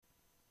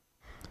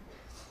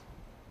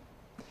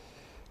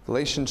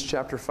Galatians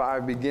chapter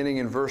 5, beginning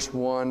in verse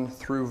 1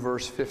 through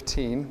verse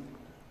 15.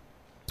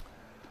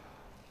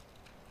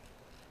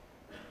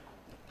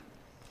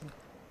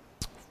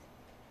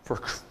 For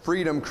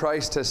freedom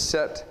Christ has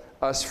set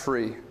us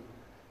free.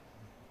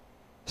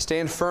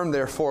 Stand firm,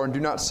 therefore, and do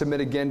not submit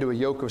again to a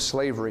yoke of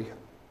slavery.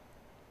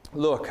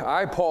 Look,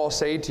 I, Paul,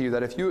 say to you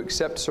that if you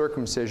accept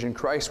circumcision,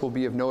 Christ will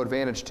be of no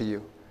advantage to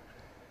you.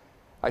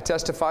 I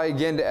testify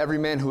again to every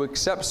man who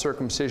accepts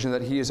circumcision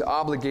that he is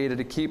obligated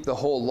to keep the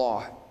whole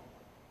law.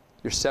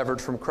 You're severed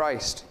from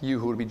Christ, you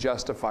who would be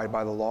justified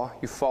by the law.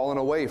 You've fallen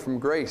away from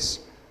grace.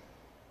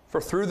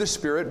 For through the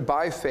Spirit,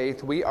 by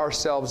faith, we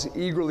ourselves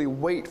eagerly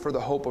wait for the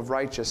hope of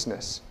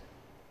righteousness.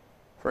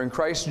 For in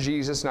Christ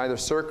Jesus, neither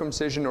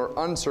circumcision nor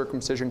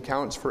uncircumcision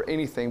counts for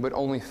anything, but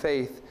only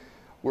faith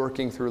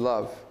working through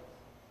love.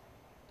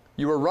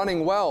 You are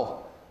running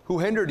well. Who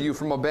hindered you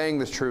from obeying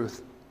the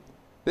truth?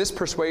 This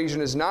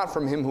persuasion is not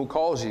from him who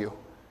calls you.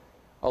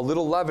 A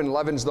little leaven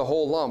leavens the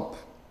whole lump.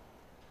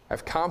 I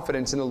have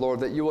confidence in the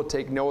Lord that you will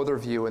take no other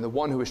view, and the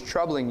one who is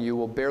troubling you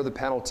will bear the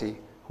penalty,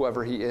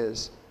 whoever he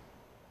is.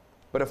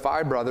 But if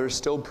I, brothers,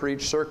 still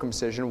preach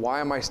circumcision,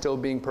 why am I still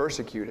being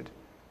persecuted?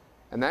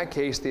 In that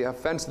case, the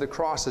offense of the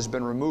cross has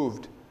been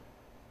removed.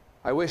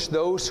 I wish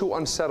those who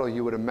unsettle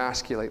you would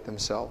emasculate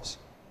themselves.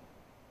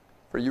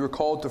 For you are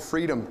called to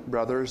freedom,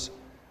 brothers.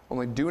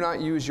 Only do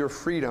not use your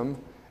freedom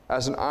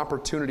as an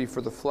opportunity for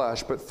the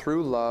flesh, but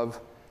through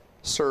love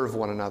serve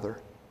one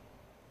another.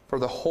 For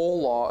the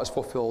whole law is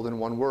fulfilled in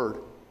one word.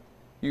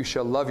 You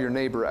shall love your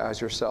neighbor as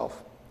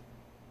yourself.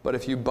 But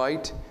if you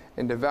bite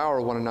and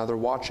devour one another,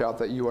 watch out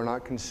that you are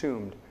not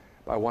consumed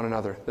by one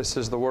another. This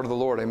is the word of the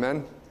Lord.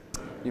 Amen?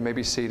 You may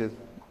be seated.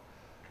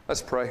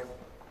 Let's pray.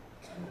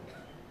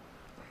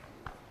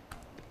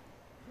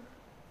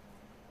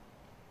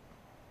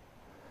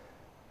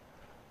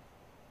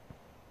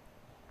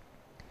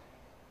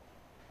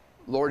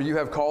 Lord, you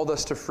have called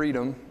us to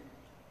freedom,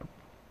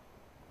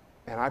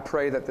 and I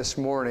pray that this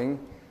morning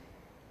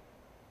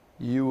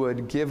you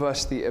would give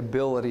us the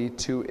ability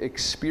to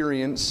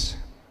experience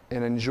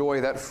and enjoy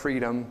that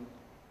freedom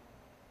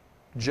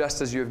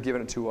just as you have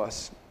given it to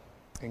us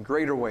in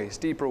greater ways,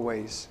 deeper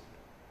ways.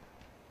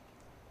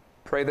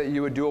 Pray that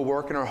you would do a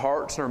work in our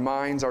hearts and our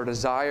minds, our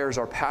desires,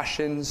 our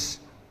passions,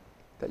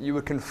 that you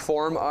would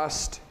conform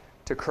us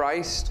to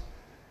Christ.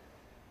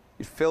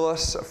 You'd fill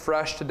us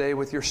afresh today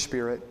with your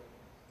Spirit.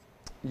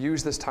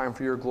 Use this time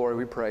for your glory,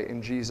 we pray,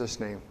 in Jesus'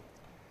 name.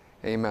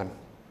 Amen.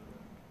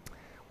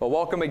 Well,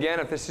 welcome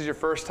again. If this is your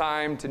first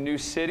time to New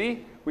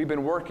City, we've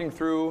been working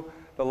through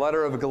the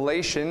letter of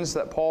Galatians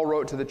that Paul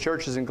wrote to the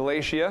churches in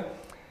Galatia.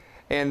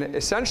 And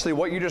essentially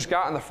what you just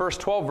got in the first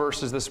 12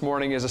 verses this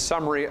morning is a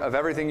summary of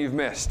everything you've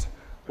missed.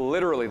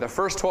 Literally, the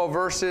first 12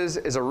 verses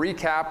is a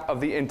recap of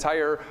the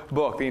entire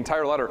book, the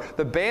entire letter.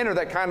 The banner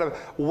that kind of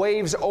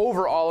waves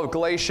over all of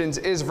Galatians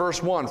is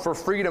verse 1. For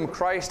freedom,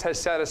 Christ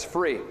has set us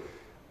free.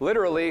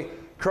 Literally,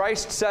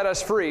 Christ set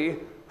us free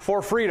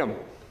for freedom.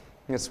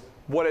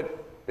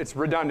 It's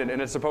redundant,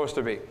 and it's supposed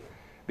to be.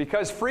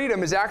 Because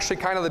freedom is actually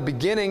kind of the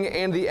beginning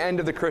and the end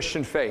of the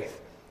Christian faith.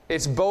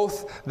 It's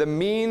both the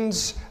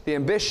means, the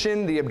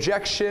ambition, the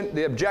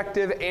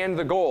objective, and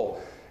the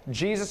goal.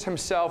 Jesus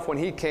himself, when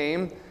he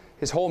came,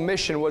 his whole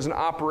mission was an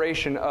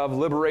operation of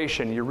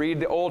liberation. You read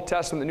the Old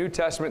Testament, the New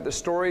Testament, the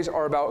stories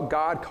are about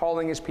God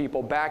calling his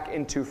people back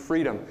into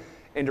freedom,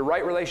 into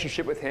right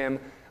relationship with him,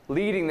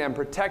 leading them,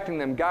 protecting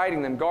them,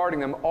 guiding them, guarding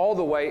them, all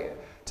the way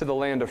to the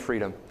land of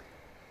freedom.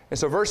 And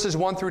so verses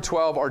 1 through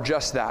 12 are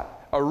just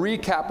that, a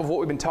recap of what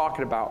we've been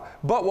talking about.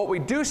 But what we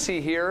do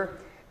see here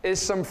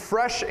is some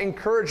fresh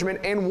encouragement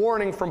and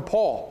warning from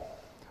Paul.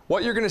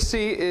 What you're going to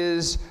see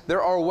is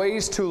there are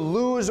ways to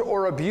lose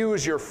or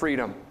abuse your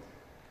freedom.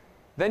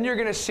 Then you're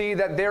going to see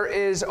that there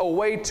is a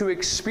way to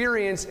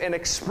experience and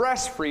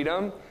express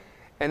freedom.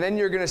 And then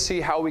you're going to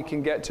see how we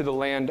can get to the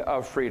land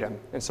of freedom.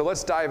 And so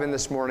let's dive in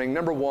this morning.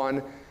 Number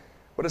one,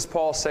 what does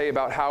Paul say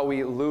about how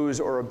we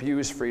lose or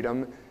abuse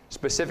freedom,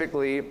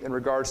 specifically in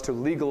regards to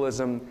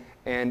legalism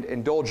and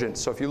indulgence?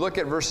 So if you look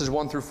at verses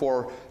 1 through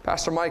 4,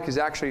 Pastor Mike has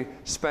actually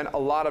spent a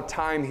lot of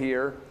time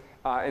here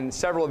in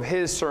several of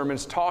his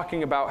sermons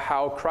talking about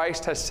how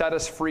Christ has set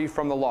us free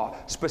from the law.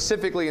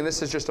 Specifically, and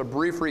this is just a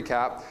brief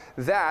recap,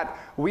 that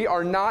we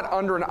are not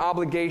under an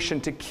obligation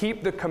to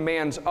keep the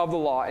commands of the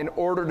law in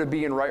order to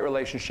be in right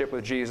relationship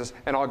with Jesus.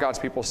 And all God's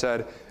people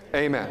said,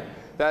 amen.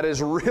 That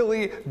is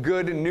really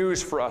good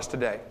news for us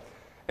today.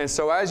 And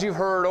so as you've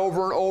heard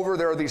over and over,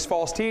 there are these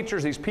false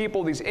teachers, these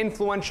people, these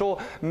influential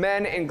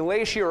men in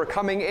Galatia are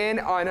coming in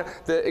on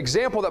the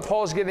example that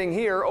Paul is giving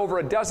here over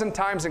a dozen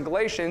times in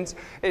Galatians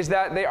is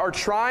that they are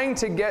trying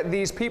to get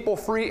these people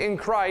free in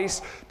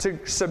Christ to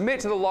submit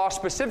to the law,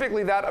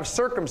 specifically that of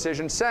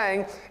circumcision,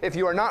 saying if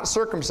you are not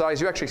circumcised,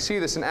 you actually see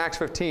this in Acts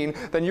 15,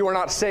 then you are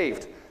not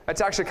saved.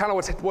 That's actually kind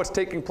of what's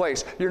taking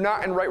place. You're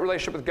not in right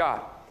relationship with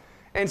God.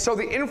 And so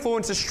the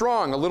influence is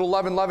strong. A little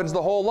leaven leavens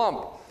the whole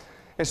lump.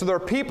 And so there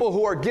are people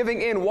who are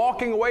giving in,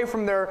 walking away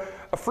from their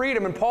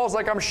freedom. And Paul's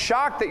like, I'm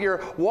shocked that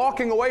you're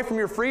walking away from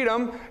your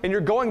freedom and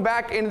you're going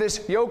back into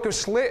this yoke of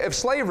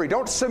slavery.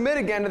 Don't submit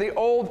again to the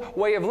old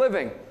way of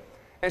living.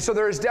 And so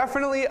there is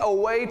definitely a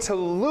way to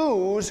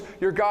lose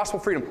your gospel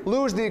freedom,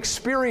 lose the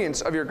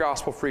experience of your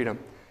gospel freedom.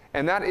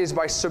 And that is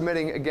by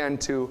submitting again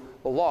to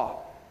the law.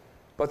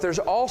 But there's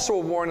also a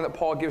warning that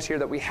Paul gives here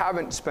that we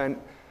haven't spent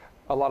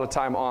a lot of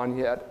time on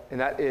yet,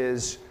 and that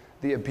is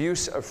the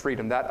abuse of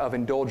freedom, that of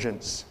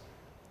indulgence.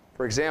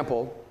 For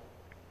example,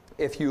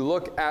 if you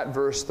look at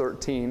verse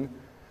 13,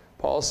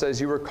 Paul says,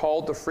 "You were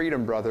called to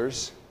freedom,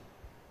 brothers.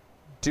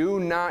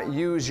 Do not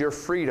use your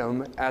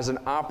freedom as an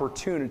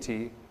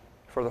opportunity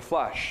for the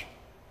flesh."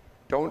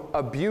 Don't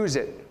abuse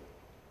it.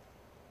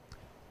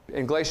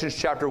 In Galatians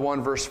chapter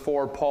 1, verse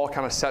 4, Paul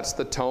kind of sets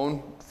the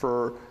tone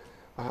for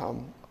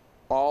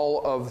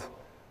all of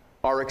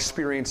our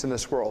experience in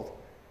this world.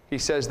 He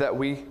says that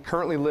we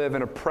currently live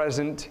in a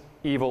present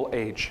evil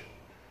age.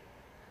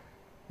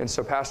 And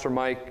so Pastor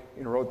Mike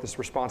wrote this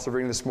responsive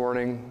reading this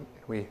morning.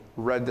 We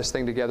read this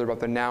thing together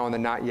about the now and the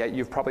not yet.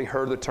 You've probably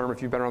heard the term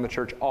if you've been around the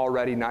church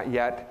already, not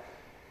yet.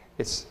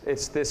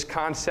 It's this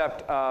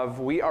concept of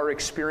we are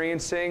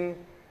experiencing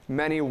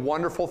many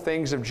wonderful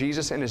things of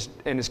Jesus and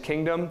his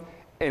kingdom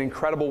in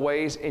incredible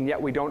ways, and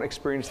yet we don't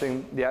experience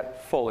them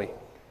yet fully.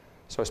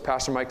 So as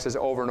Pastor Mike says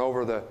over and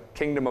over, the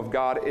kingdom of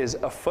God is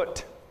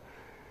afoot.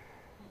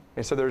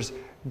 And so there's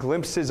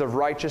glimpses of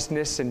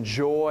righteousness and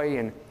joy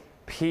and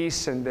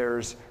peace, and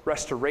there's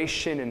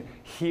restoration and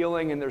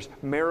healing, and there's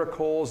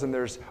miracles, and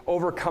there's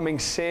overcoming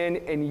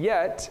sin, and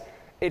yet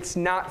it's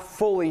not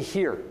fully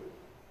here.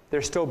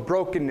 There's still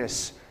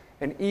brokenness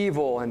and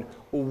evil and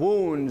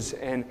wounds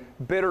and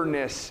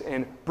bitterness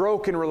and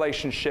broken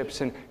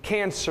relationships and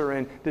cancer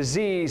and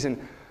disease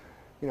and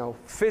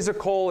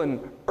physical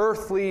and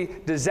earthly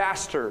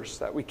disasters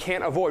that we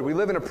can't avoid. We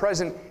live in a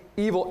present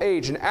evil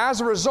age, and as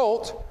a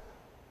result,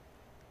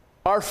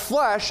 our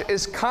flesh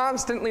is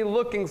constantly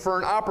looking for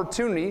an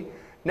opportunity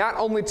not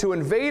only to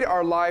invade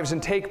our lives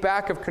and take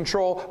back of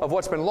control of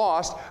what's been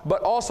lost,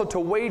 but also to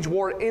wage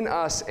war in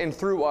us and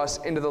through us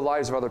into the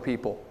lives of other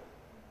people.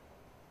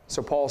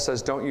 So Paul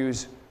says, don't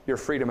use your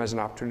freedom as an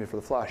opportunity for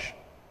the flesh.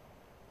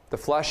 The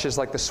flesh is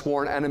like the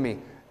sworn enemy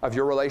of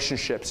your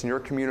relationships and your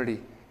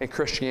community and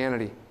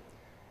Christianity.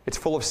 It's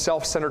full of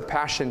self-centered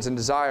passions and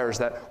desires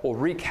that will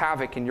wreak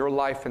havoc in your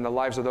life and the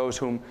lives of those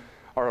whom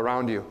are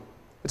around you.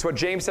 It's what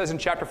James says in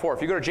chapter 4.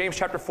 If you go to James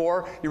chapter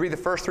 4, you read the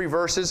first 3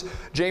 verses,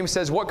 James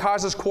says, what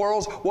causes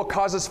quarrels? What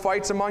causes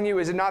fights among you?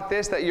 Is it not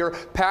this, that your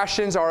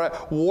passions are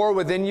at war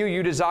within you?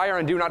 You desire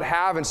and do not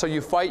have, and so you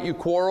fight, you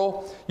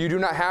quarrel. You do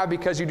not have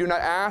because you do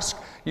not ask.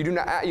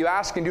 You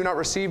ask and do not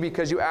receive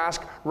because you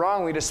ask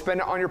wrongly to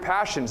spend it on your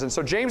passions. And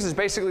so James is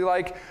basically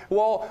like,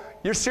 well,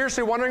 you're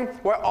seriously wondering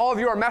why all of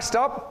you are messed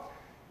up?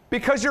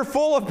 Because you're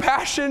full of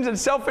passions and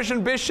selfish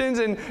ambitions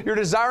and you're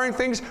desiring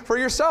things for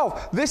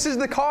yourself. This is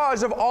the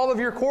cause of all of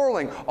your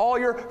quarreling, all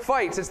your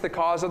fights. It's the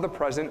cause of the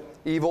present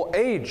evil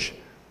age.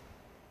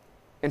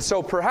 And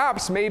so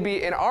perhaps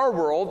maybe in our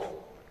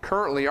world,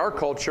 currently our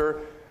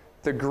culture,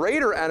 the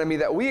greater enemy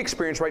that we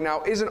experience right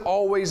now isn't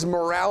always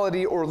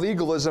morality or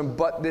legalism,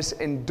 but this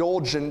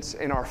indulgence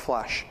in our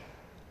flesh.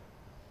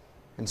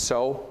 And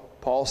so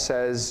Paul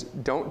says,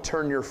 don't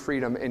turn your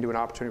freedom into an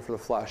opportunity for the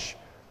flesh.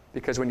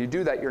 Because when you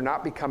do that, you're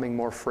not becoming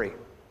more free.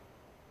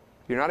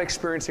 You're not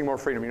experiencing more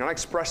freedom. You're not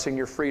expressing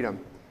your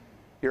freedom.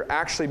 You're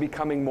actually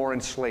becoming more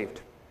enslaved.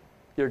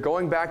 You're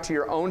going back to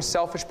your own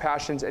selfish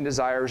passions and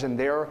desires, and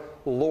they're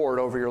Lord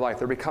over your life.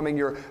 They're becoming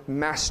your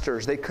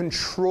masters. They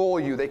control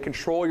you. They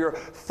control your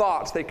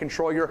thoughts. They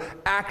control your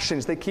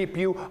actions. They keep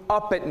you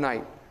up at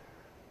night.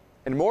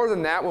 And more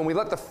than that, when we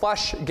let the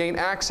flesh gain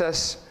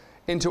access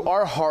into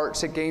our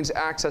hearts, it gains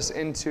access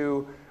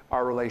into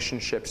our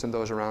relationships and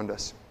those around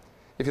us.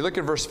 If you look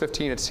at verse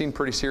 15, it's seen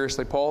pretty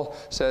seriously. Paul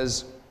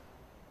says,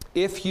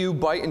 if you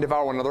bite and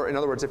devour one another, in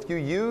other words, if you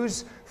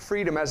use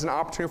freedom as an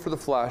opportunity for the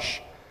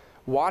flesh,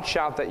 watch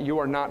out that you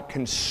are not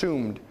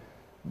consumed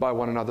by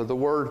one another. The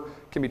word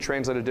can be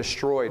translated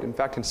destroyed. In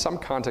fact, in some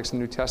contexts in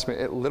the New Testament,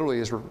 it literally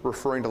is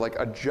referring to like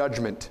a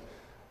judgment,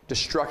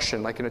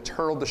 destruction, like an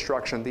eternal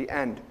destruction, the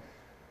end.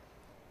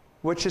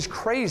 Which is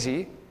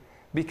crazy,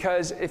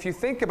 because if you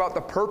think about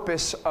the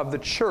purpose of the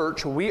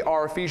church, we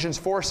are, Ephesians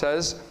 4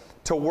 says,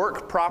 to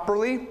work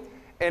properly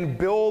and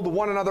build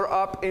one another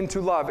up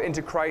into love,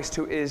 into Christ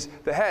who is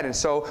the head. And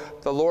so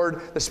the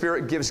Lord, the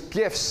Spirit, gives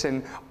gifts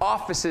and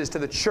offices to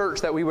the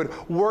church that we would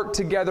work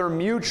together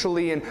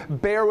mutually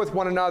and bear with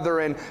one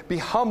another and be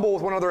humble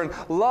with one another and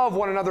love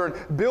one another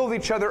and build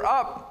each other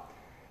up.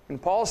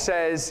 And Paul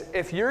says,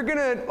 if you're going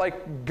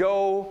to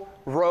go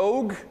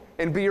rogue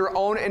and be your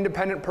own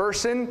independent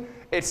person,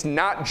 it's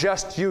not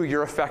just you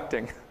you're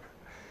affecting.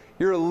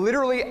 You're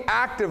literally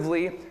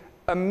actively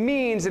a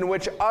means in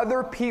which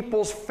other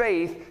people's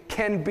faith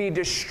can be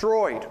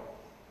destroyed.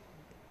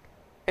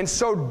 And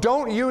so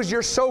don't use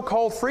your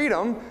so-called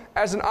freedom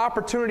as an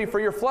opportunity for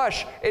your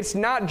flesh. It's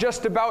not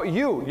just about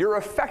you. You're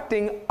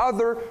affecting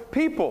other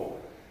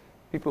people.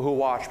 people who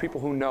watch, people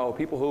who know,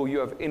 people who you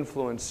have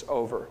influence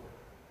over.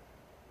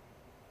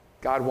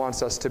 God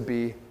wants us to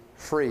be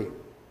free.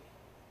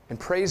 And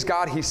praise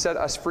God, he set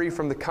us free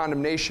from the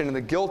condemnation and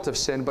the guilt of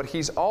sin, but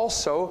he's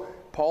also,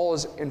 Paul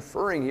is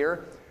inferring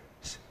here,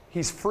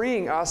 he's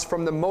freeing us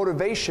from the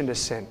motivation to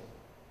sin.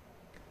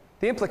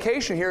 The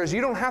implication here is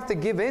you don't have to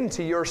give in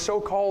to your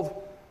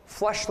so-called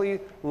fleshly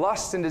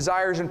lusts and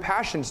desires and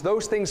passions.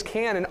 Those things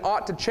can and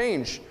ought to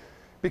change.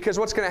 Because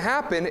what's going to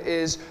happen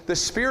is the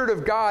Spirit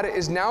of God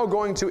is now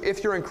going to,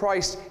 if you're in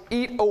Christ,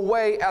 eat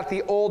away at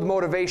the old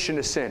motivation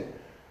to sin.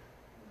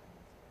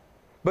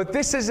 But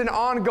this is an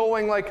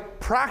ongoing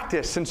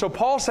practice. And so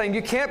Paul's saying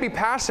you can't be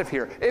passive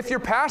here. If you're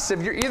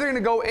passive, you're either going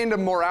to go into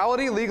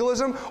morality,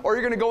 legalism, or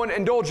you're going to go into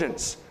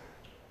indulgence.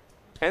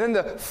 And then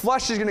the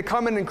flesh is going to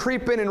come in and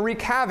creep in and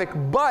wreak havoc.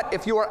 But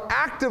if you are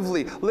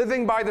actively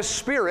living by the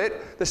Spirit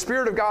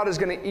of God is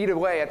going to eat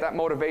away at that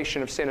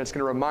motivation of sin. It's going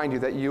to remind you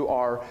that you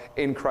are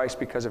in Christ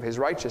because of his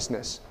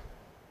righteousness.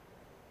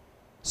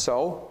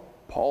 So,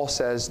 Paul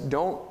says,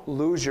 don't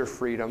lose your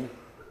freedom,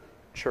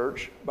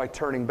 church, by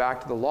turning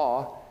back to the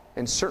law.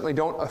 And certainly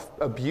don't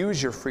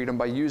abuse your freedom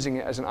by using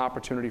it as an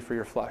opportunity for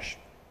your flesh.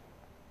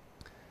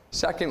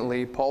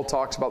 Secondly, Paul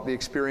talks about the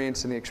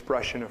experience and the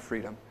expression of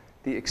freedom.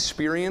 The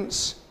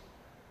experience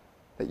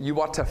that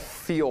you ought to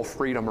feel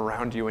freedom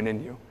around you and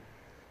in you.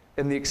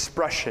 And the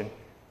expression,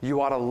 you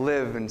ought to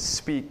live and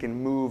speak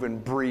and move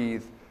and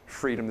breathe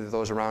freedom to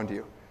those around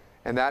you.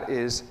 And that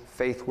is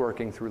faith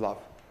working through love.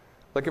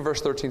 Look at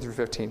verse 13 through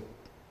 15.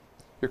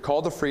 You're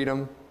called to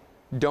freedom.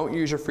 Don't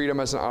use your freedom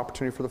as an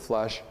opportunity for the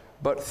flesh,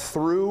 but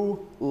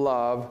through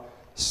love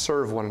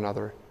serve one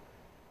another.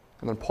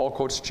 And then Paul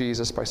quotes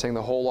Jesus by saying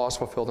the whole law is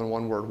fulfilled in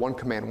one word, one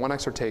command, one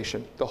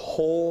exhortation. The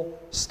whole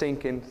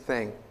stinking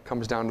thing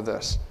comes down to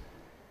this.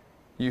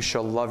 You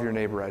shall love your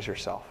neighbor as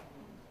yourself.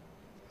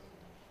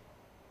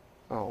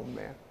 Oh,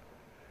 man.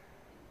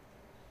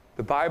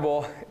 The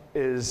Bible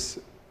is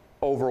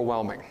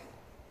overwhelming.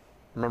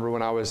 Remember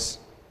when I was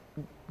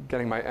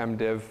getting my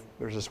MDiv,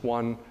 there's this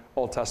one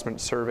Old Testament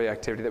survey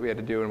activity that we had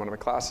to do in one of my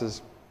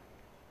classes.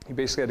 You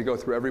basically had to go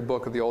through every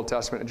book of the Old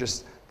Testament, and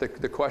just the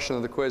question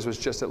of the quiz was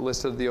just it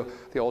listed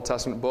the Old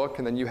Testament book,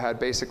 and then you had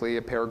basically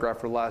a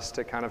paragraph or less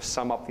to kind of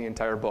sum up the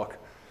entire book.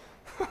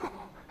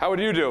 How would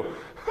you do?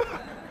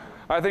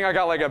 I think I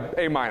got like a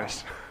A-.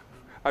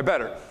 I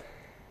better.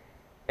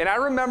 And I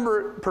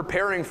remember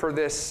preparing for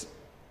this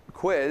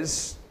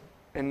quiz,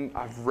 and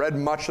I've read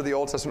much of the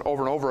Old Testament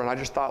over and over, and I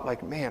just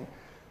thought man,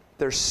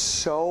 there's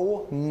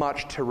so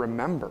much to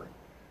remember.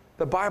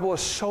 The Bible is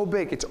so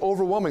big. It's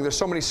overwhelming. There's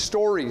so many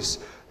stories.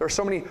 There are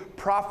so many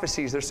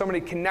prophecies. There's so many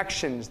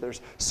connections.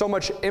 There's so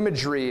much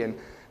imagery, and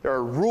there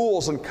are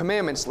rules and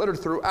commandments littered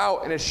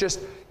throughout. And it's just,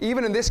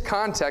 even in this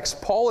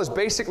context, Paul is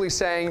basically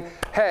saying,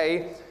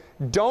 hey,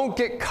 don't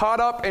get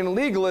caught up in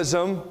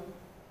legalism,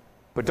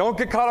 but don't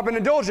get caught up in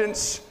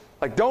indulgence.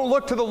 Don't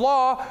look to the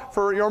law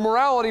for your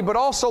morality, but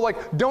also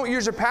don't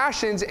use your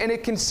passions. And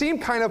it can seem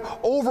kind of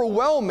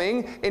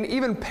overwhelming and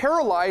even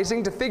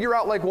paralyzing to figure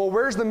out well,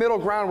 where's the middle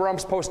ground where I'm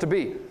supposed to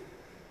be?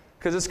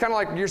 Because it's kind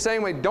of you're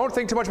saying, don't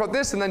think too much about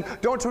this, and then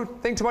don't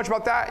think too much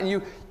about that.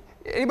 And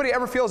anybody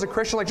ever feel as a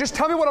Christian, just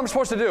tell me what I'm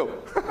supposed to do?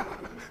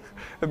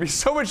 It'd be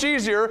so much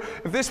easier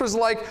if this was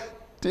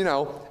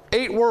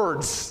 8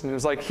 words. And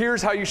it was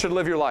here's how you should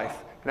live your life.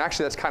 And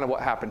actually, that's kind of what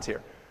happens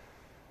here.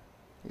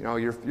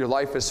 Your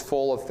life is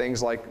full of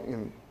things like,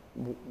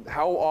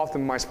 how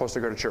often am I supposed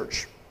to go to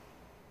church?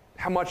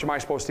 How much am I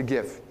supposed to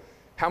give?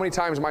 How many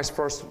times am I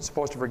supposed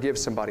to forgive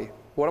somebody?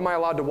 What am I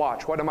allowed to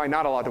watch? What am I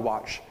not allowed to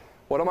watch?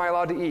 What am I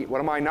allowed to eat? What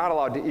am I not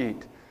allowed to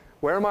eat?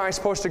 Where am I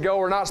supposed to go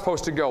or not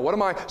supposed to go? What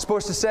am I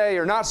supposed to say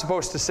or not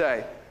supposed to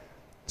say?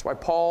 That's why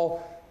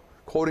Paul,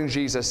 quoting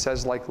Jesus,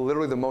 says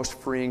literally the most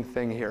freeing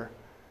thing here.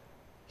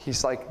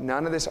 He's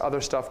none of this other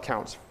stuff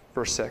counts.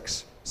 Verse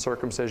 6,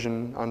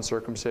 circumcision,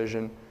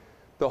 uncircumcision.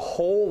 The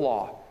whole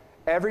law,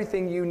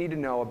 everything you need to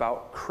know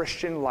about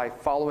Christian life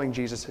following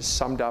Jesus is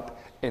summed up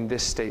in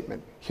this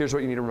statement. Here's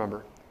what you need to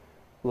remember.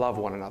 Love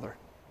one another.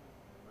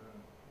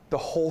 The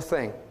whole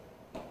thing.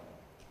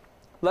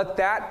 Let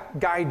that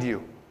guide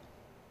you.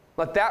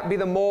 Let that be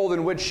the mold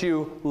in which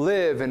you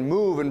live and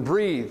move and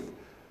breathe.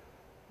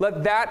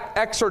 Let that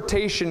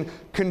exhortation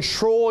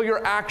control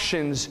your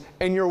actions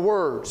and your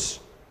words.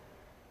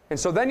 And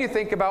so then you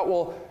think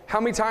about, how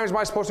many times am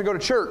I supposed to go to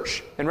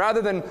church? And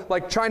rather than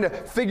trying to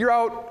figure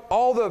out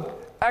all the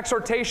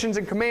exhortations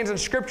and commands in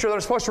Scripture that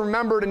are supposed to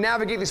remember to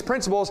navigate these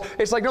principles,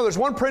 it's no, there's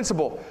one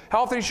principle.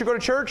 How often you should go to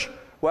church?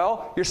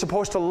 Well, you're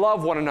supposed to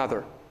love one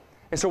another.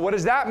 And so what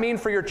does that mean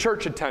for your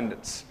church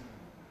attendance?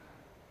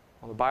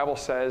 Well, the Bible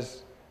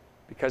says,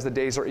 because the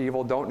days are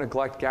evil, don't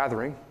neglect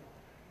gathering,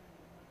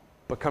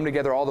 but come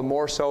together all the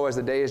more so as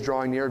the day is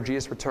drawing near of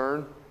Jesus'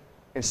 return,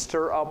 and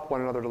stir up one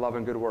another to love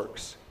and good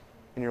works.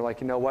 And you're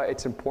you know what?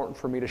 It's important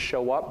for me to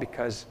show up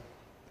because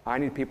I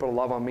need people to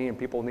love on me and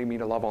people need me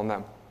to love on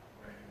them.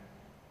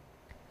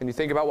 And you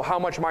think about, how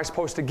much am I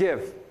supposed to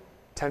give?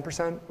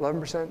 10%,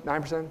 11%,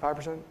 9%,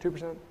 5%, 2%,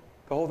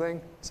 the whole thing?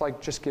 It's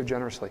just give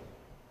generously.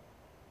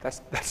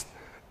 That's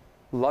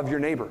love your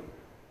neighbor.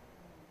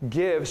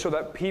 give so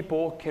that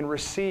people can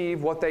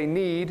receive what they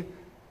need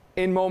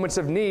in moments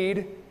of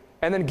need,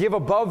 and then give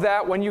above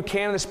that when you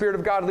can and the Spirit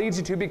of God leads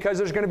you to, because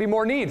there's going to be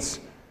more needs.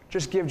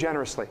 Just give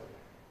generously.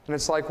 And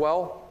it's like,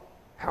 well,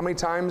 how many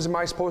times am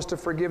I supposed to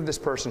forgive this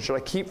person? Should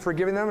I keep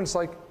forgiving them? And it's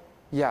like,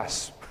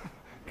 yes,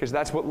 because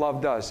that's what love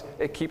does.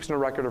 It keeps no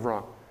record of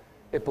wrong.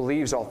 It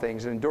believes all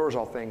things, it endures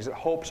all things, it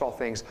hopes all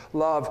things.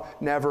 Love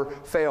never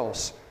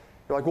fails.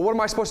 You're like, well, what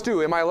am I supposed to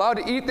do? Am I allowed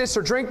to eat this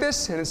or drink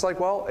this? And it's like,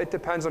 well, it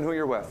depends on who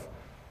you're with.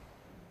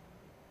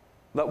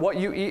 Let what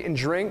you eat and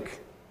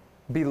drink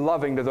be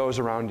loving to those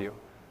around you.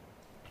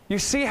 You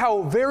see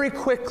how very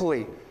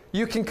quickly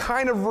you can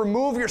kind of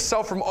remove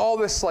yourself from all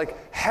this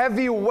like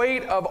heavy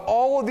weight of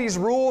all of these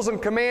rules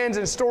and commands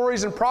and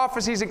stories and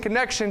prophecies and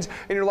connections,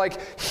 and you're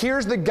like,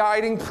 here's the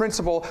guiding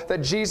principle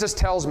that Jesus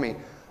tells me.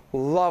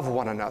 Love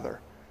one another,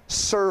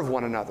 serve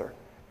one another,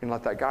 and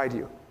let that guide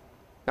you.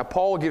 Now,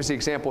 Paul gives the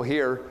example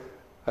here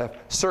of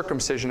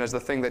circumcision as the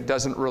thing that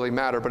doesn't really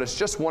matter, but it's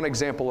just one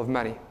example of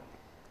many.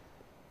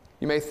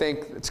 You may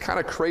think it's kind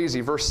of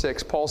crazy. Verse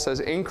 6, Paul says,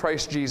 in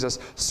Christ Jesus,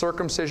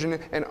 circumcision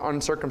and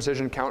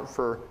uncircumcision count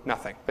for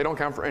nothing. They don't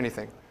count for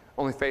anything.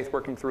 Only faith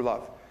working through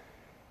love.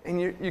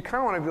 And you kind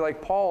of want to be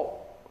like,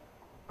 Paul,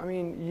 I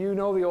mean, you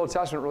know the Old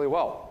Testament really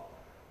well.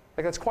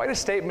 Like, that's quite a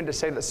statement to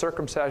say that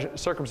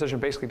circumcision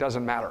basically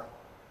doesn't matter.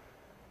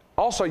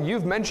 Also,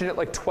 you've mentioned it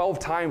like 12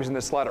 times in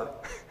this letter.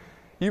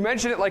 You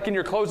mention it like in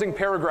your closing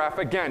paragraph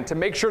again to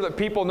make sure that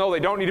people know they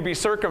don't need to be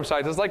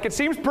circumcised. It's like, it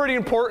seems pretty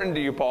important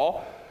to you,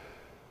 Paul.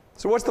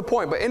 So what's the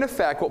point? But in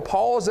effect, what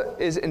Paul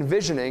is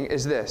envisioning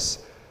is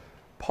this.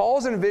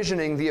 Paul's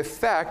envisioning the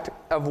effect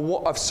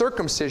of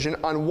circumcision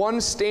on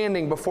one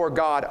standing before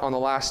God on the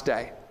last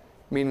day.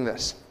 Meaning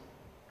this.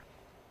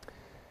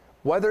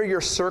 Whether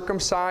you're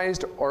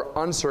circumcised or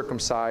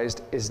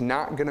uncircumcised is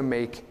not going to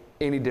make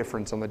any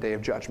difference on the day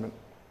of judgment.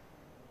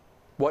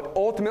 What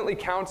ultimately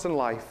counts in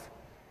life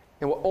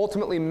and what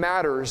ultimately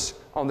matters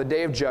on the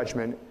day of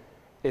judgment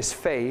is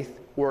faith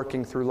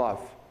working through love.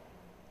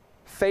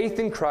 Faith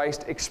in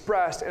Christ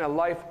expressed in a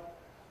life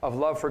of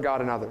love for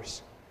God and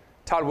others.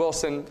 Todd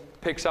Wilson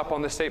picks up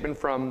on this statement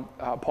from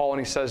Paul, and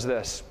he says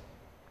this.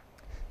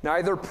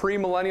 Neither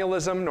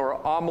premillennialism nor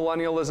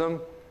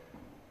amillennialism,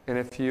 and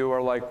if you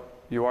are like,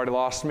 you already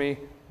lost me,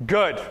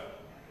 good.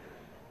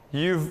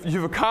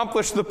 You've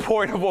accomplished the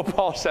point of what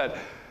Paul said.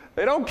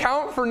 They don't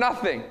count for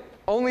nothing.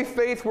 Only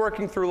faith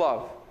working through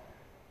love.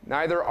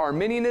 Neither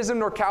Arminianism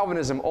nor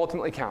Calvinism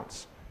ultimately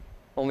counts.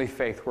 Only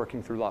faith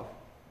working through love.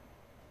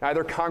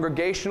 Neither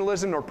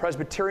Congregationalism nor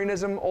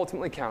Presbyterianism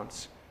ultimately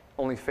counts.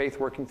 Only faith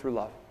working through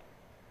love.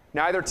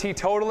 Neither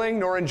teetotaling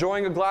nor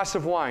enjoying a glass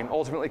of wine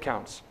ultimately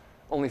counts.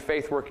 Only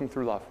faith working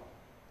through love.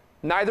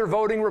 Neither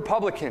voting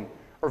Republican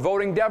or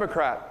voting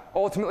Democrat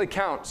ultimately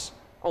counts.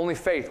 Only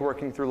faith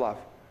working through love.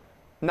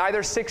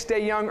 Neither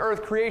six-day young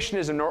earth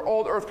creationism nor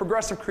old earth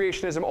progressive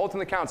creationism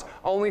ultimately counts.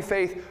 Only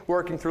faith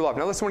working through love.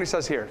 Now listen to what he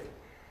says here.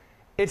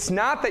 It's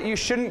not that you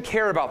shouldn't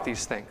care about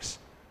these things.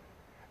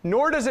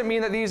 Nor does it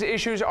mean that these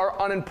issues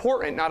are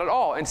unimportant, not at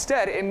all.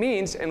 Instead, it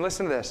means, and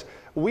listen to this,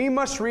 we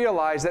must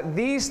realize that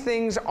these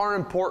things are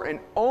important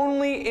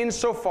only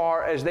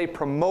insofar as they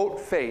promote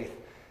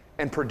faith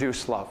and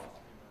produce love.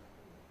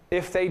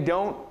 If they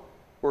don't,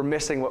 we're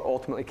missing what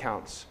ultimately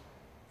counts.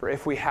 For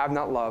if we have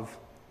not love,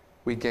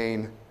 we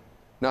gain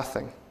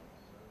nothing.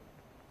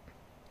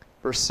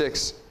 Verse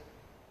 6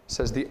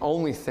 says the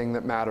only thing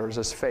that matters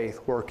is faith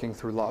working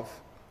through love.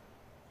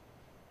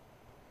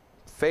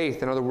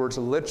 Faith, in other words,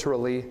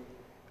 literally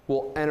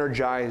will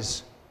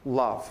energize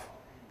love.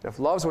 And if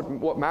love's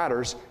what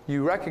matters,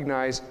 you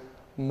recognize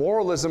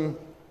moralism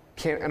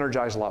can't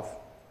energize love.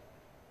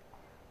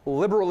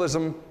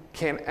 Liberalism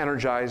can't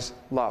energize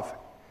love.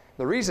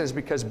 The reason is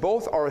because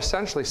both are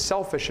essentially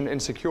selfish and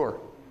insecure.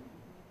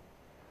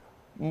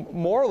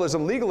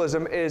 Moralism,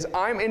 legalism is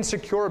I'm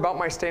insecure about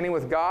my standing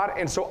with God,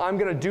 and so I'm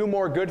going to do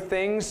more good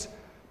things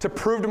to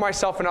prove to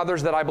myself and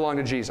others that I belong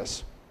to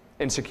Jesus.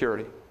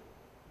 Insecurity.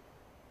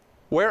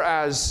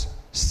 Whereas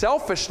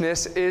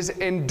selfishness is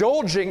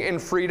indulging in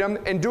freedom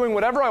and doing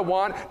whatever I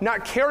want,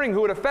 not caring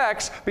who it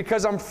affects,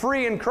 because I'm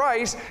free in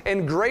Christ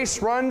and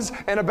grace runs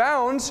and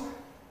abounds,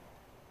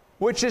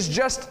 which is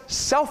just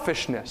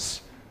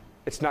selfishness.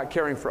 It's not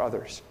caring for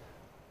others.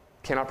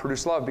 Cannot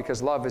produce love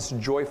because love is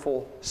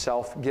joyful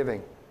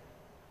self-giving.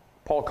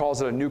 Paul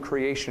calls it a new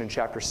creation in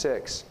chapter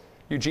 6.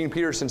 Eugene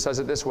Peterson says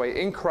it this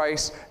way, in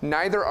Christ,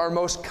 neither our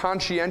most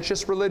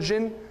conscientious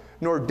religion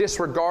nor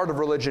disregard of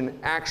religion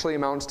actually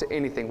amounts to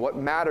anything. What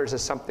matters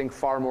is something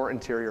far more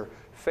interior,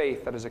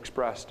 faith that is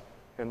expressed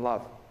in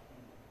love.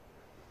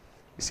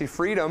 You see,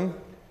 freedom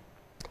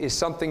is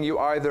something you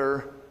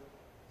either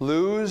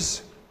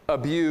lose,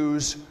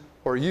 abuse,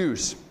 or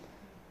use.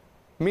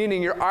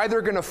 Meaning you're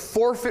either going to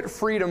forfeit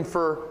freedom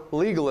for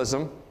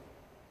legalism,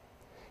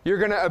 you're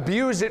going to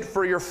abuse it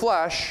for your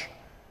flesh,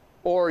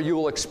 or you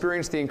will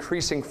experience the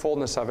increasing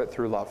fullness of it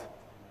through love.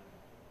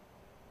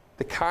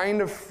 The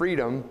kind of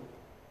freedom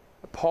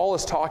Paul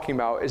is talking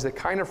about is the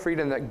kind of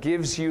freedom that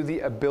gives you the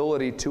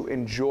ability to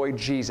enjoy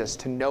Jesus,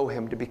 to know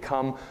him, to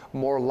become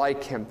more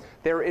like him.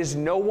 There is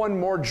no one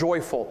more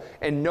joyful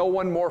and no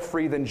one more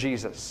free than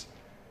Jesus.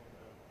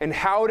 And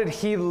how did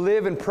he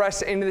live and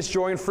press into this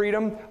joy and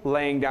freedom?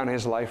 Laying down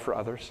his life for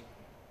others.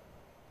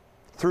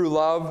 Through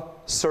love,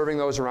 serving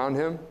those around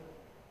him.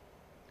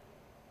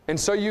 And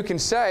so you can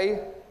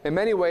say, in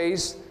many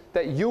ways,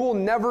 that you will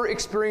never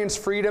experience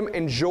freedom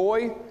and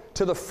joy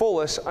to the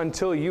fullest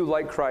until you,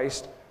 like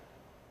Christ,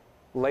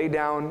 lay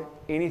down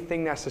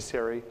anything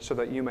necessary so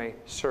that you may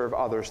serve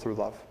others through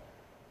love.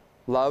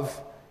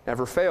 Love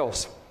never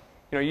fails.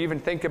 You know, you even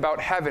think about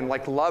heaven,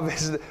 like love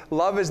is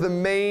the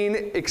main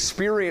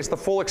experience, the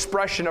full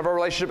expression of our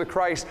relationship with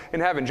Christ in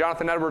heaven.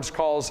 Jonathan Edwards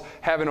calls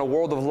heaven a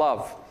world of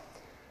love.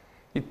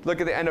 You look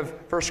at the end of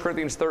 1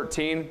 Corinthians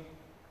 13,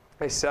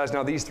 it says,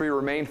 now these three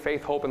remain,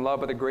 faith, hope, and love,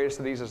 but the greatest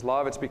of these is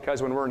love. It's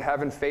because when we're in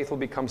heaven, faith will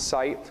become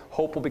sight,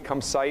 hope will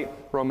become sight.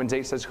 Romans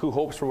 8 says, who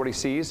hopes for what he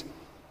sees?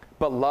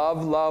 But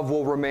love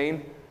will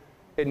remain.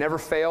 It never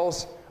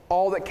fails.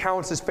 All that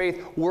counts is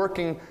faith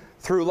working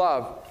through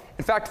love.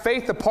 In fact,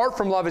 faith apart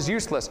from love is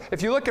useless.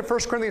 If you look at 1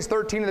 Corinthians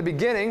 13 in the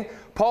beginning,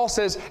 Paul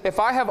says, if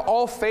I have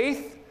all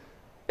faith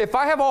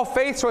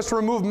so as to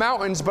remove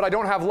mountains, but I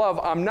don't have love,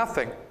 I'm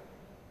nothing.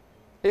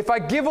 If I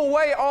give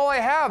away all I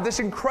have, this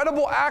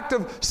incredible act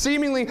of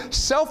seemingly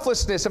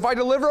selflessness, if I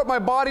deliver up my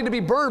body to be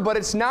burned, but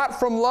it's not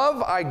from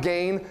love, I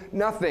gain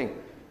nothing.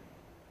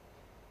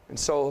 And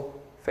so,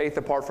 faith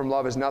apart from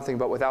love is nothing,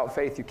 but without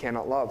faith you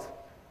cannot love.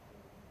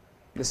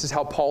 This is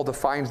how Paul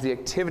defines the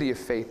activity of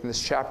faith in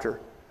this chapter.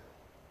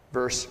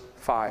 Verse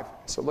 5.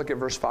 So look at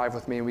verse 5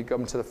 with me, and we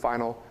come to the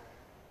final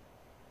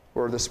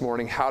word this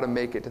morning, how to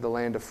make it to the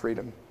land of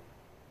freedom.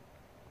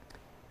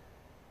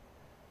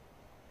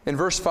 In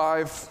verse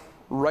 5,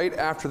 right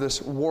after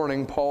this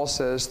warning, Paul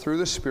says, through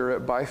the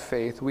Spirit, by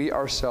faith, we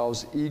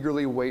ourselves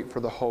eagerly wait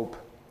for the hope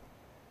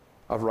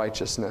of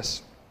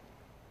righteousness.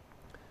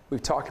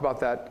 We've talked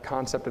about that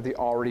concept of the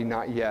already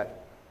not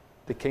yet,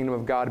 the kingdom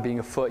of God being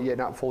afoot yet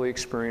not fully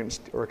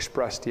experienced or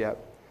expressed yet.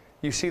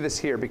 You see this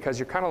here because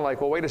you're kind of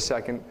like, well, wait a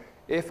second.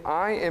 If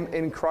I am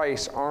in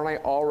Christ, aren't I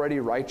already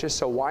righteous?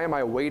 So why am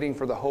I waiting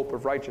for the hope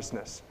of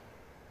righteousness?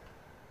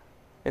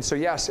 And so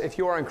yes, if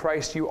you are in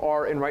Christ, you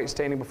are in right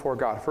standing before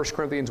God. 1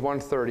 Corinthians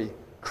 1:30,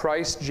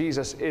 Christ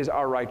Jesus is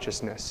our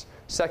righteousness.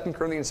 2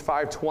 Corinthians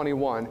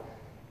 5:21,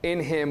 in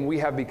him we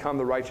have become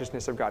the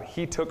righteousness of God.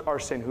 He took our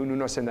sin, who knew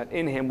no sin, that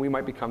in him we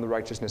might become the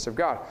righteousness of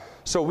God.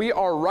 So we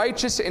are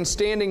righteous in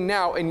standing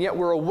now, and yet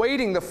we're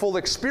awaiting the full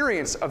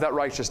experience of that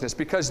righteousness.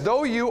 Because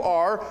though you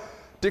are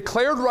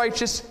declared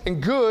righteous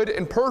and good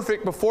and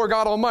perfect before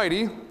God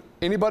Almighty,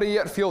 anybody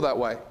yet feel that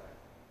way?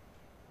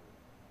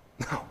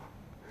 No.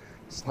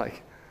 It's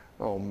like,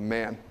 oh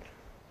man,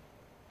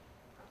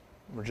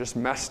 we're just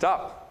messed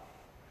up.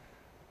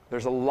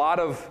 There's a lot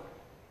of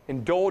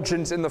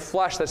indulgence in the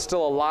flesh that's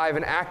still alive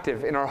and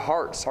active in our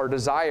hearts, our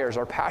desires,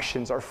 our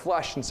passions, our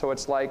flesh. And so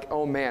it's like,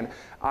 oh man,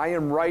 I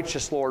am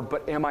righteous, Lord,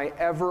 but am I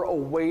ever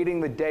awaiting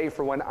the day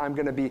for when I'm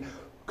going to be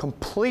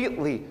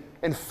completely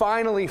and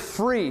finally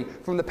free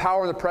from the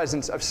power and the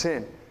presence of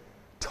sin?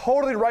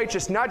 Totally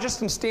righteous, not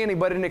just in standing,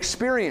 but in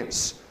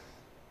experience.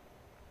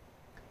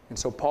 And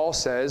so Paul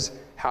says,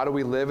 how do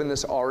we live in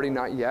this already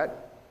not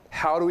yet?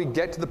 How do we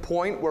get to the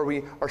point where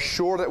we are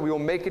sure that we will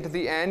make it to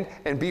the end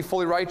and be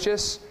fully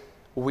righteous?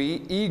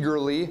 We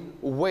eagerly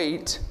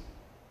wait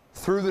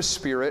through the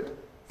Spirit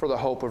for the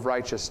hope of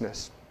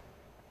righteousness.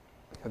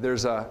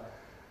 There's a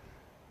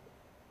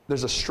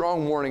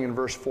strong warning in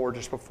verse 4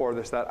 just before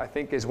this that I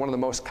think is one of the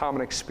most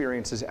common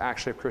experiences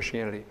actually of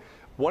Christianity.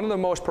 One of the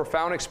most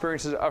profound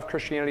experiences of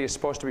Christianity is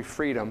supposed to be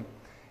freedom,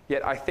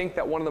 yet I think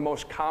that one of the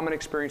most common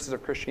experiences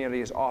of Christianity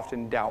is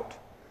often doubt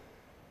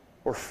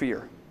or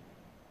fear.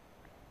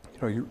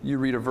 You know, you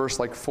read a verse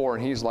like 4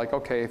 and he's like,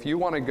 okay, if you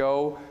want to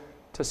go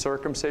to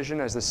circumcision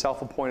as the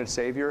self-appointed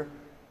Savior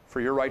for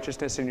your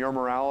righteousness and your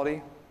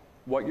morality,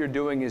 what you're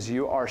doing is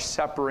you are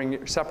separating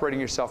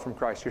yourself from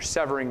Christ. You're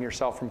severing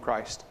yourself from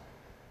Christ.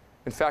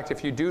 In fact,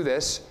 if you do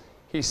this,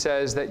 he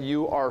says that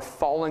you are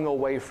falling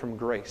away from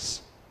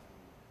grace.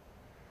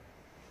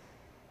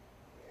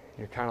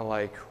 You're kind of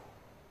like,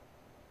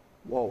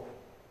 whoa.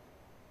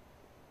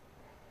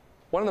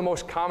 One of the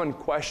most common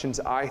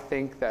questions I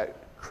think that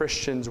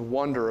Christians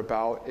wonder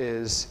about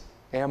is,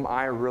 am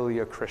I really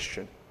a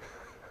Christian?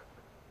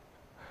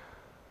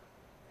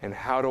 And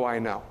how do I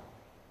know?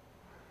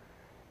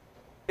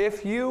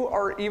 If you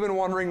are even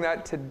wondering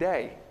that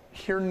today,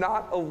 you're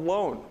not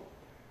alone.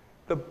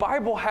 The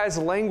Bible has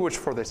language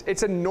for this.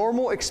 It's a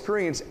normal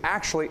experience,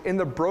 actually, in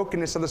the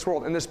brokenness of this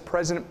world, in this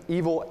present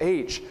evil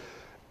age.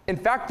 In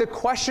fact, the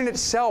question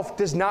itself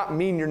does not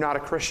mean you're not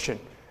a Christian.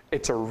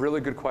 It's a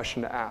really good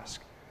question to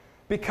ask.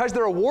 Because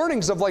there are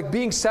warnings of like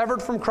being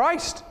severed from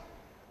Christ.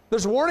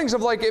 There's warnings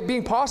of like it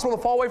being possible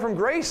to fall away from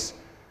grace.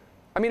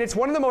 I mean, it's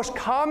one of the most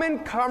common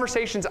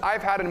conversations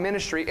I've had in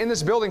ministry in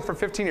this building for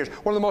 15 years.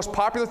 One of the most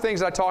popular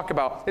things that I talk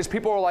about is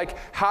people are like,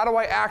 how do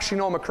I actually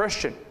know I'm a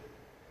Christian?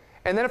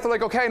 And then if they're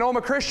like, okay, I know I'm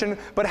a Christian,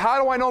 but how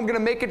do I know I'm going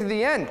to make it to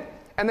the end?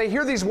 and they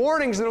hear these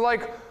warnings, and they're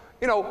like,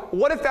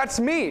 what if that's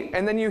me?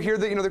 And then you hear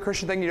the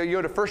Christian thing, you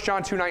go to 1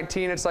 John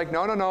 2:19, it's like,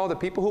 no, the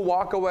people who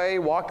walked away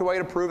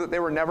to prove that they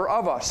were never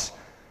of us.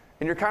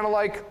 And you're kind of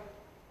like,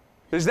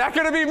 is that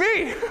going to be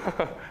me?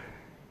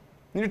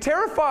 And you're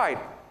terrified.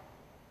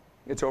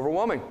 It's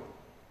overwhelming.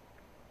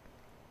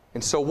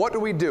 And so what do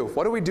we do?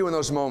 What do we do in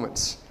those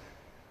moments?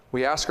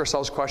 We ask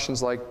ourselves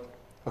questions like,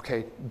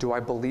 okay, do I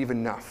believe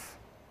enough?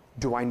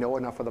 Do I know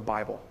enough of the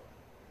Bible?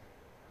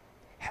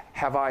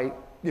 Have I,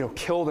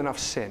 killed enough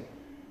sin?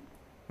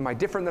 Am I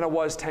different than I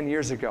was 10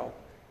 years ago?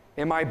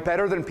 Am I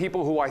better than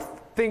people who I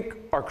think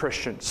are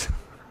Christians?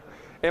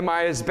 Am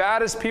I as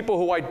bad as people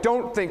who I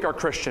don't think are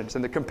Christians?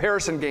 And the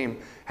comparison game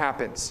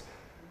happens.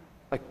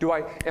 Like,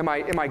 am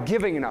I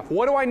giving enough?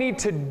 What do I need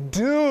to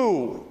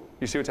do?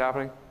 You see what's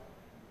happening?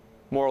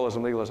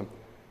 Moralism, legalism.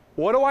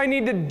 What do I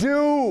need to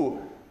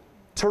do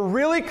to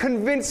really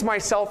convince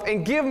myself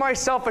and give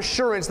myself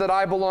assurance that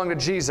I belong to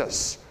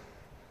Jesus?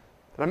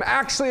 That I'm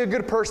actually a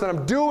good person, that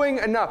I'm doing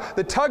enough.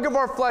 The tug of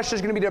our flesh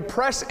is going to be to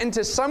press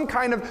into some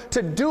kind of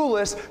to-do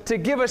list to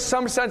give us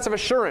some sense of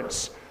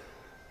assurance.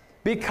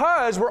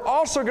 Because we're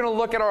also going to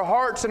look at our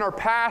hearts and our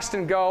past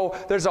and go,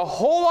 there's a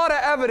whole lot of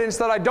evidence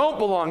that I don't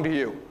belong to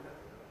you.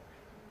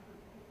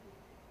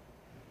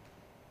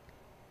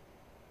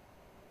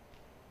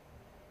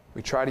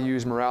 We try to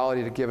use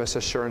morality to give us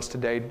assurance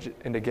today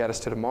and to get us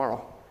to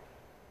tomorrow.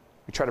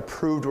 We try to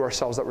prove to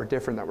ourselves that we're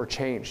different, that we're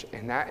changed.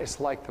 And that is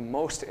like the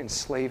most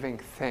enslaving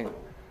thing.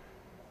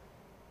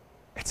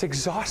 It's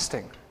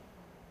exhausting.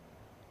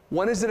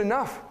 When is it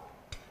enough?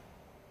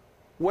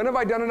 When have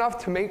I done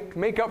enough to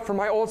make up for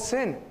my old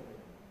sin?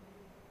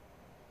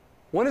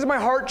 When has my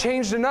heart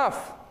changed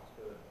enough?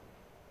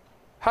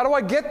 How do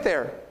I get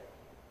there?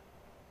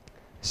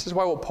 This is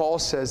why what Paul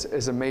says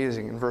is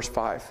amazing in verse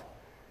 5.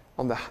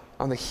 On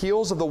the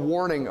heels of the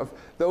warning of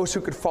those who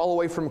could fall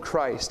away from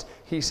Christ,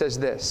 he says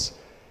this.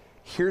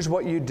 Here's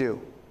what you do.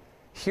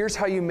 Here's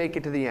how you make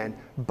it to the end.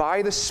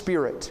 By the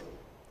Spirit,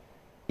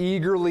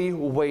 eagerly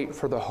wait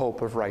for the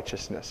hope of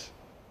righteousness.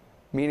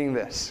 Meaning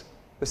this.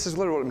 This is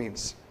literally what it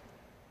means.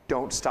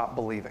 Don't stop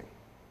believing.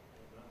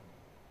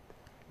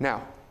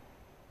 Now,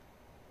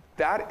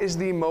 that is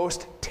the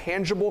most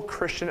tangible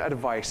Christian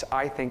advice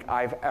I think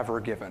I've ever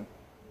given.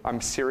 I'm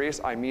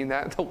serious. I mean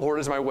that. The Lord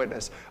is my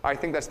witness. I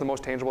think that's the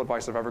most tangible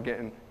advice I've ever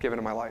given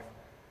in my life.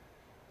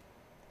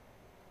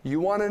 You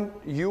want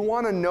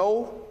to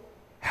know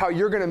how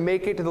you're going to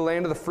make it to the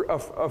land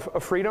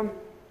of freedom?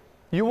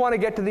 You want to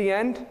get to the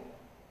end?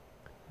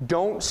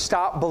 Don't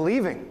stop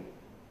believing.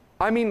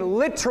 I mean,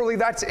 literally,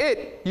 that's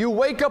it. You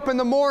wake up in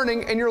the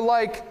morning and you're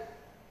like,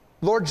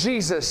 Lord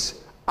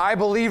Jesus, I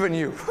believe in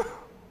you.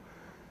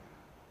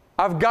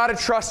 I've got to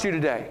trust you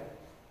today.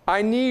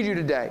 I need you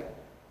today.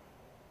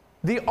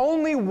 The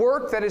only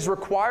work that is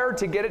required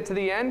to get it to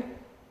the end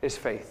is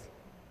faith.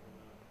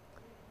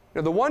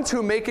 The ones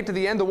who make it to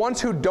the end, the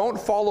ones who don't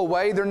fall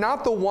away, they're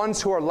not the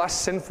ones who are less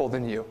sinful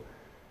than you.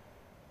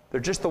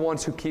 They're just the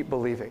ones who keep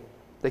believing.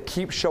 They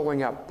keep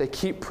showing up. They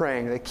keep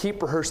praying. They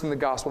keep rehearsing the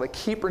gospel. They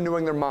keep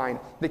renewing their mind.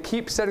 They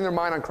keep setting their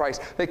mind on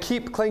Christ. They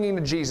keep clinging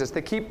to Jesus.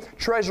 They keep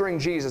treasuring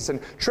Jesus and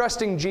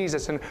trusting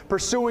Jesus and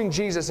pursuing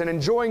Jesus and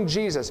enjoying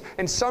Jesus.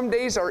 And some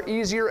days are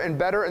easier and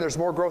better and there's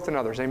more growth than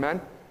others. Amen?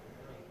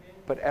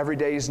 But every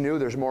day is new.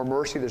 There's more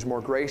mercy. There's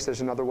more grace.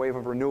 There's another wave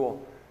of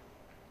renewal.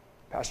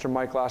 Pastor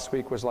Mike last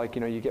week was like,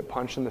 you get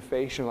punched in the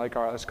face and you're like,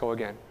 all right, let's go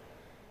again.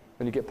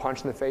 Then you get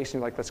punched in the face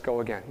and you're like, let's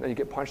go again. Then you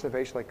get punched in the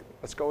face, you're like,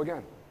 let's go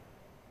again.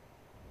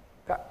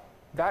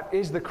 That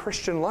is the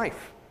Christian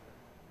life.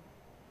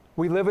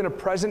 We live in a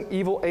present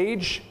evil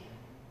age,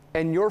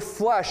 and your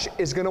flesh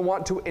is going to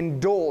want to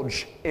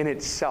indulge in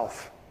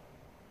itself.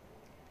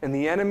 And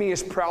the enemy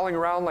is prowling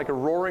around like a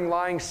roaring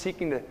lion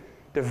seeking to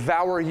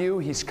devour you.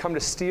 He's come to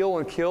steal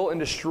and kill and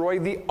destroy.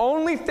 The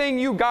only thing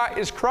you got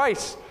is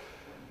Christ.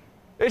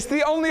 It's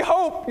the only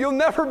hope. You'll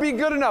never be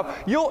good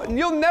enough. You'll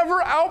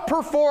never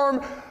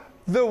outperform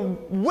the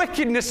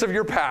wickedness of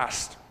your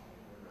past.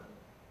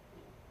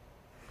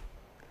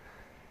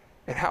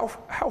 And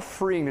how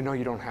freeing to know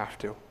you don't have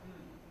to.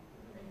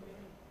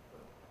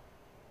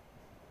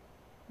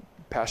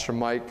 Pastor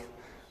Mike,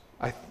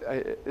 I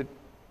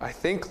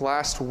think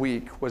last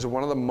week was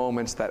one of the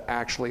moments that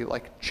actually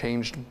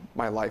changed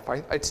my life.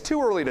 It's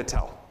too early to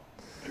tell.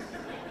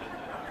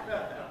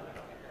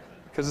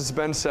 Because it's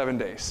been 7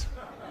 days.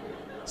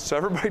 So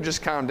everybody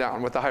just calm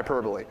down with the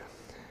hyperbole.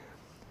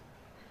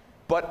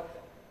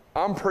 But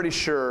I'm pretty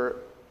sure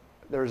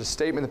there was a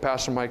statement that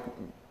Pastor Mike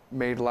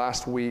made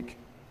last week,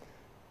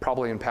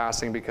 probably in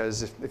passing,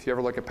 because if you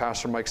ever look at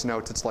Pastor Mike's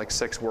notes, it's like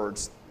 6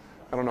 words.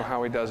 I don't know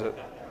how he does it.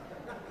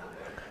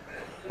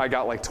 I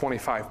got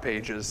 25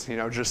 pages,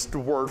 just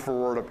word for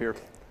word up here.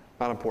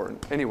 Not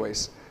important.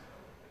 Anyways,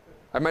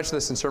 I mentioned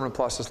this in Sermon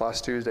Plus this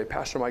last Tuesday.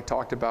 Pastor Mike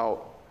talked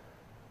about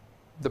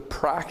the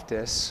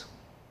practice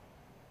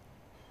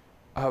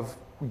of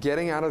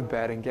getting out of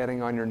bed and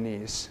getting on your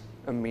knees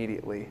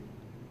immediately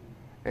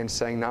and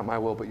saying, not my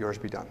will, but yours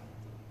be done.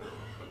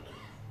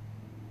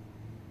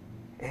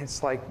 And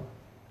it's like,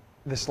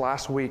 this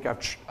last week,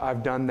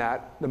 I've done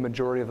that the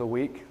majority of the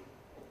week,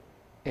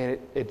 and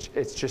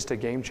it's just a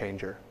game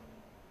changer.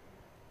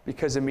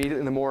 Because immediately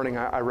in the morning,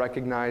 I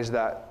recognize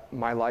that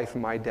my life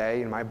and my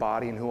day and my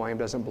body and who I am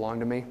doesn't belong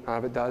to me. None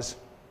of it does.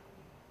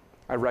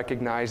 I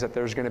recognize that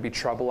there's going to be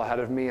trouble ahead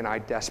of me, and I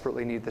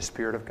desperately need the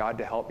Spirit of God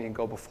to help me and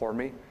go before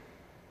me.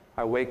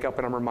 I wake up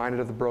and I'm reminded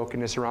of the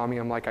brokenness around me.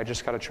 I'm like, I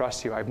just got to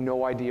trust you. I have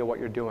no idea what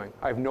you're doing.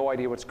 I have no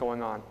idea what's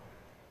going on.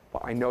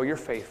 But I know you're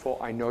faithful.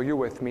 I know you're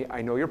with me.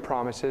 I know your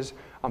promises.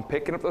 I'm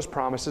picking up those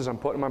promises. I'm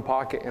putting them in my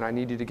pocket, and I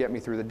need you to get me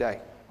through the day.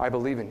 I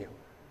believe in you.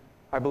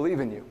 I believe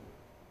in you.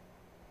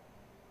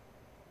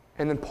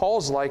 And then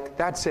Paul's like,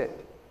 that's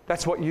it.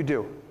 That's what you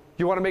do.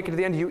 You want to make it to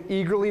the end? You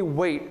eagerly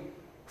wait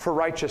for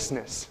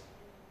righteousness.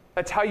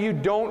 That's how you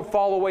don't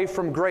fall away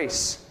from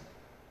grace.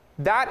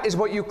 That is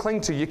what you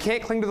cling to. You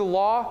can't cling to the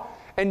law,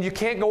 and you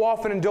can't go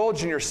off and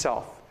indulge in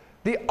yourself.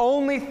 The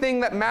only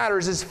thing that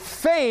matters is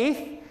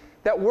faith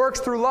that works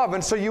through love.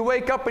 And so you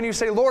wake up and you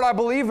say, Lord, I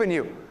believe in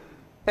you,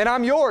 and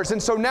I'm yours.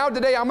 And so now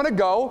today I'm going to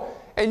go,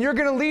 and you're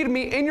going to lead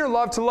me in your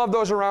love to love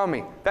those around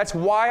me. That's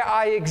why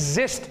I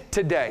exist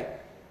today.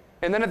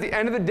 And then at the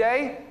end of the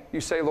day, you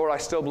say, Lord, I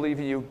still believe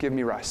in you. Give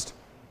me rest.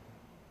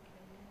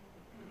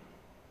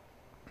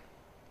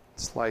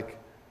 It's like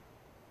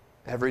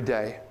every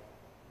day,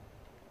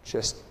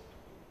 just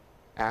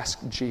ask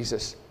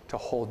Jesus to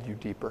hold you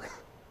deeper.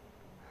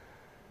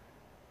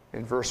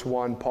 In verse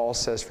 1, Paul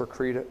says, for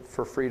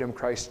freedom,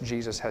 Christ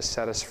Jesus has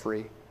set us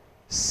free.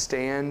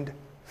 Stand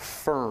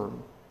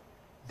firm,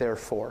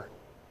 therefore,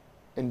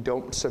 and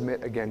don't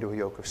submit again to a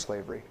yoke of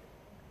slavery.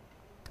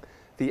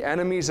 The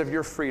enemies of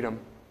your freedom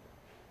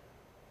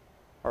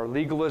are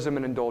legalism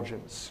and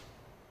indulgence.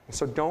 And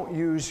so don't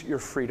use your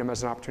freedom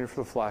as an opportunity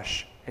for the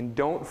flesh, and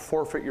don't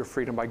forfeit your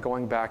freedom by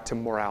going back to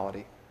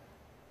morality.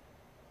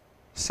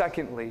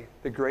 Secondly,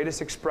 the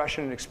greatest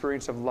expression and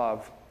experience of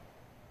love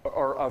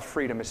or of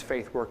freedom is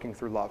faith working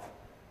through love.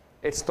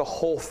 It's the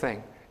whole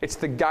thing. It's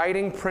the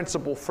guiding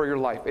principle for your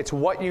life. It's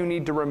what you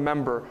need to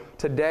remember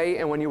today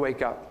and when you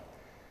wake up.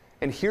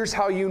 And here's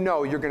how you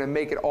know you're going to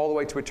make it all the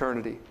way to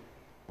eternity.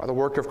 By the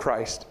work of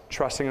Christ,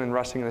 trusting and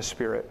resting in the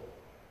Spirit.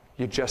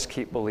 You just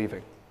keep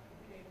believing.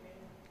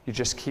 You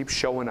just keep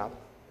showing up.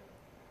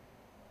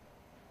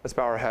 Let's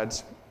bow our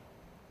heads.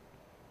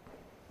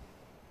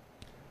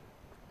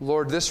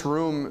 Lord, this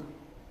room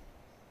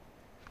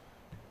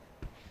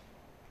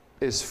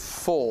is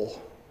full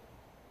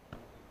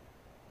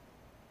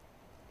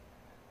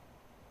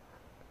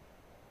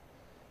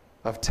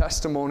of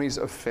testimonies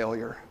of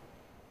failure.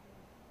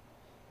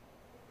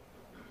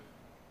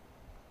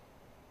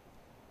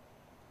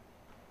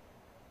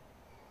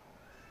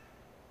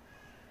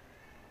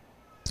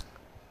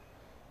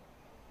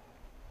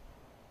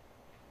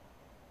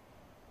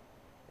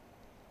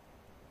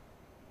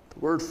 The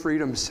word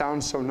freedom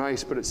sounds so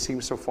nice, but it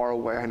seems so far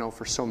away, I know,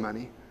 for so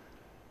many.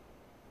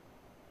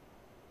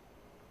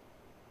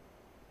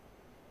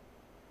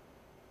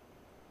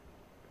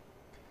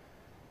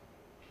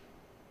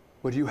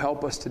 Would you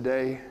help us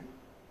today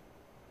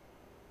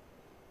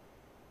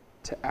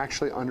to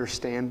actually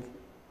understand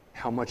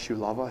how much you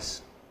love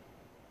us?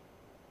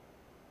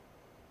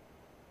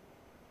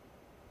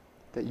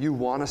 That you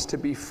want us to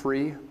be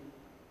free.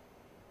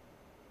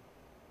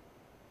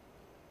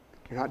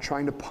 You're not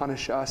trying to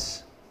punish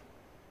us.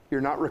 You're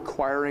not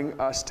requiring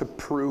us to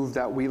prove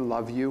that we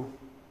love you.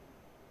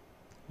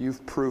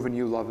 You've proven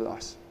you love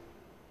us.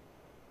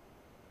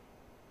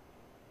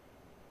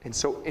 And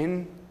so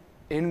in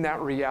that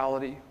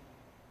reality,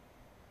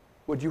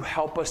 would you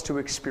help us to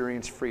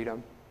experience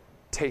freedom?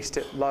 Taste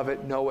it, love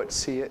it, know it,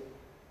 see it.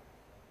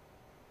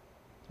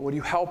 Would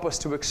you help us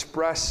to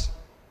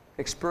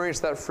experience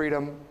that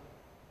freedom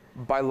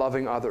by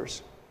loving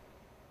others?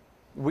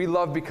 We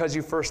love because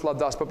you first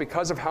loved us, but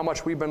because of how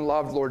much we've been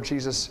loved, Lord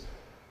Jesus,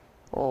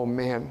 oh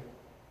man,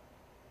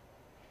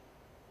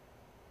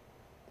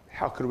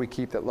 how could we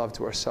keep that love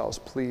to ourselves?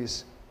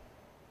 Please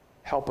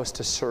help us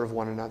to serve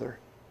one another.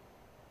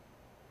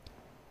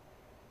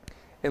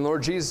 And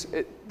Lord Jesus,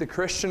 the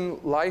Christian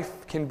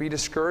life can be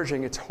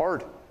discouraging. It's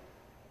hard.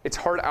 It's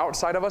hard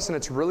outside of us, and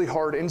it's really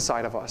hard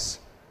inside of us.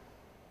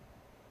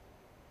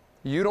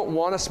 You don't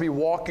want us to be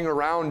walking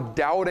around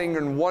doubting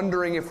and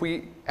wondering if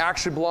we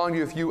actually belong to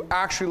you, if you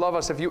actually love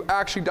us, if you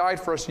actually died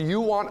for us.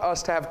 You want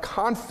us to have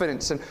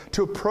confidence and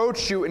to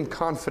approach you in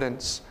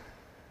confidence,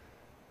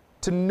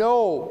 to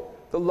know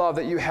the love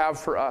that you have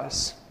for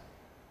us.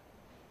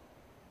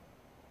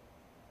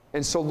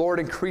 And so, Lord,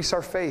 increase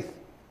our faith.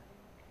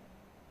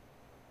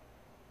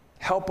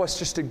 Help us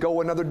just to go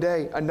another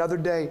day, another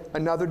day,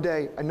 another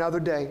day, another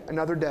day,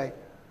 another day,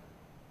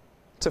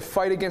 to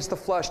fight against the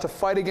flesh, to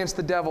fight against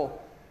the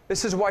devil.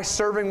 This is why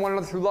serving one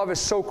another through love is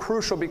so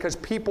crucial, because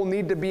people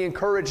need to be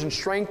encouraged and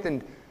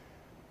strengthened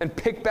and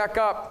pick back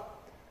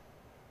up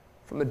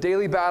from the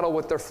daily battle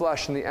with their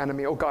flesh and the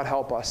enemy. Oh God,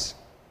 help us.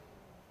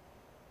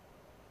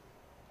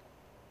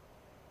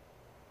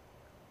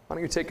 Why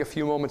don't you take a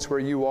few moments where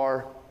you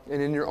are,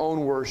 and in your own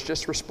words,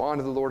 just respond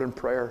to the Lord in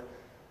prayer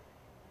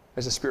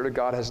as the Spirit of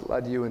God has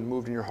led you and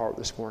moved in your heart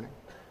this morning.